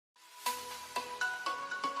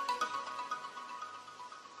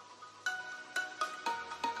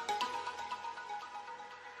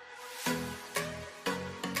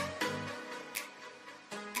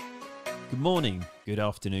morning, good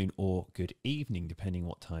afternoon, or good evening, depending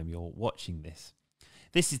what time you're watching this.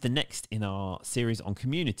 This is the next in our series on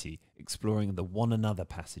community, exploring the one another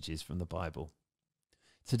passages from the Bible.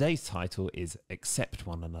 Today's title is Accept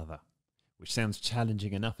One Another, which sounds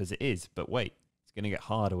challenging enough as it is, but wait, it's going to get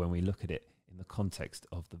harder when we look at it in the context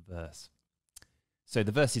of the verse. So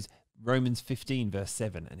the verse is Romans 15 verse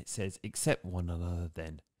 7, and it says, "Accept one another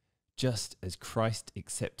then, just as Christ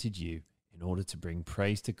accepted you in order to bring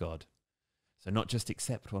praise to God." So not just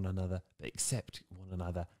accept one another, but accept one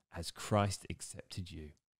another as Christ accepted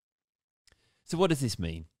you. So what does this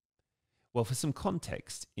mean? Well, for some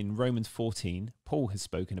context, in Romans 14, Paul has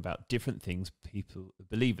spoken about different things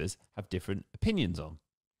believers have different opinions on.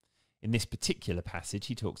 In this particular passage,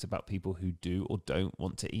 he talks about people who do or don't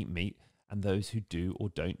want to eat meat and those who do or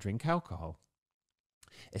don't drink alcohol.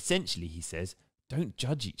 Essentially, he says, don't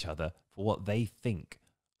judge each other for what they think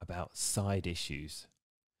about side issues.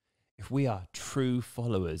 If we are true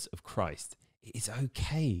followers of Christ, it is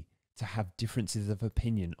okay to have differences of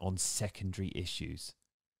opinion on secondary issues.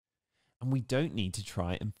 And we don't need to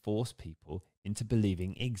try and force people into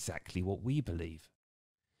believing exactly what we believe.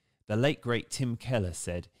 The late great Tim Keller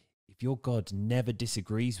said, if your God never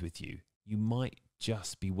disagrees with you, you might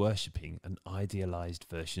just be worshipping an idealized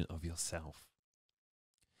version of yourself.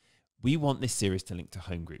 We want this series to link to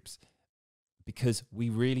home groups because we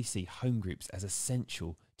really see home groups as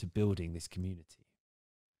essential to building this community.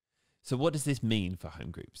 So what does this mean for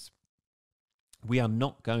home groups? We are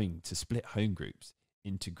not going to split home groups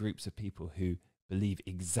into groups of people who believe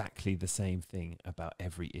exactly the same thing about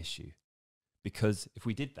every issue. Because if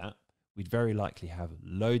we did that, we'd very likely have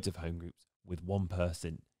loads of home groups with one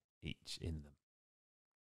person each in them.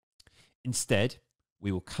 Instead,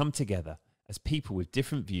 we will come together as people with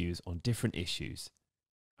different views on different issues,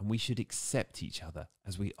 and we should accept each other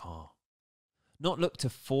as we are. Not look to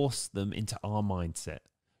force them into our mindset,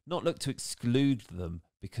 not look to exclude them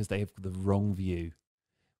because they have the wrong view.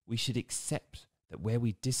 We should accept that where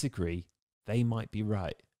we disagree, they might be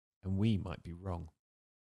right and we might be wrong.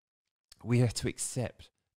 We are to accept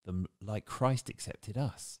them like Christ accepted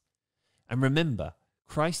us. And remember,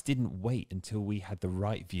 Christ didn't wait until we had the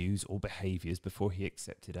right views or behaviors before he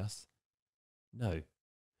accepted us. No,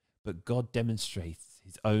 but God demonstrates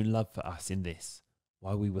his own love for us in this.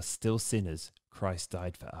 While we were still sinners, Christ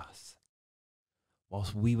died for us.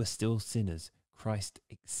 Whilst we were still sinners, Christ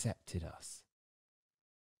accepted us.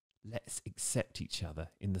 Let's accept each other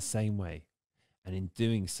in the same way, and in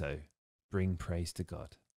doing so, bring praise to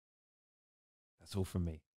God. That's all from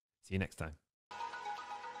me. See you next time.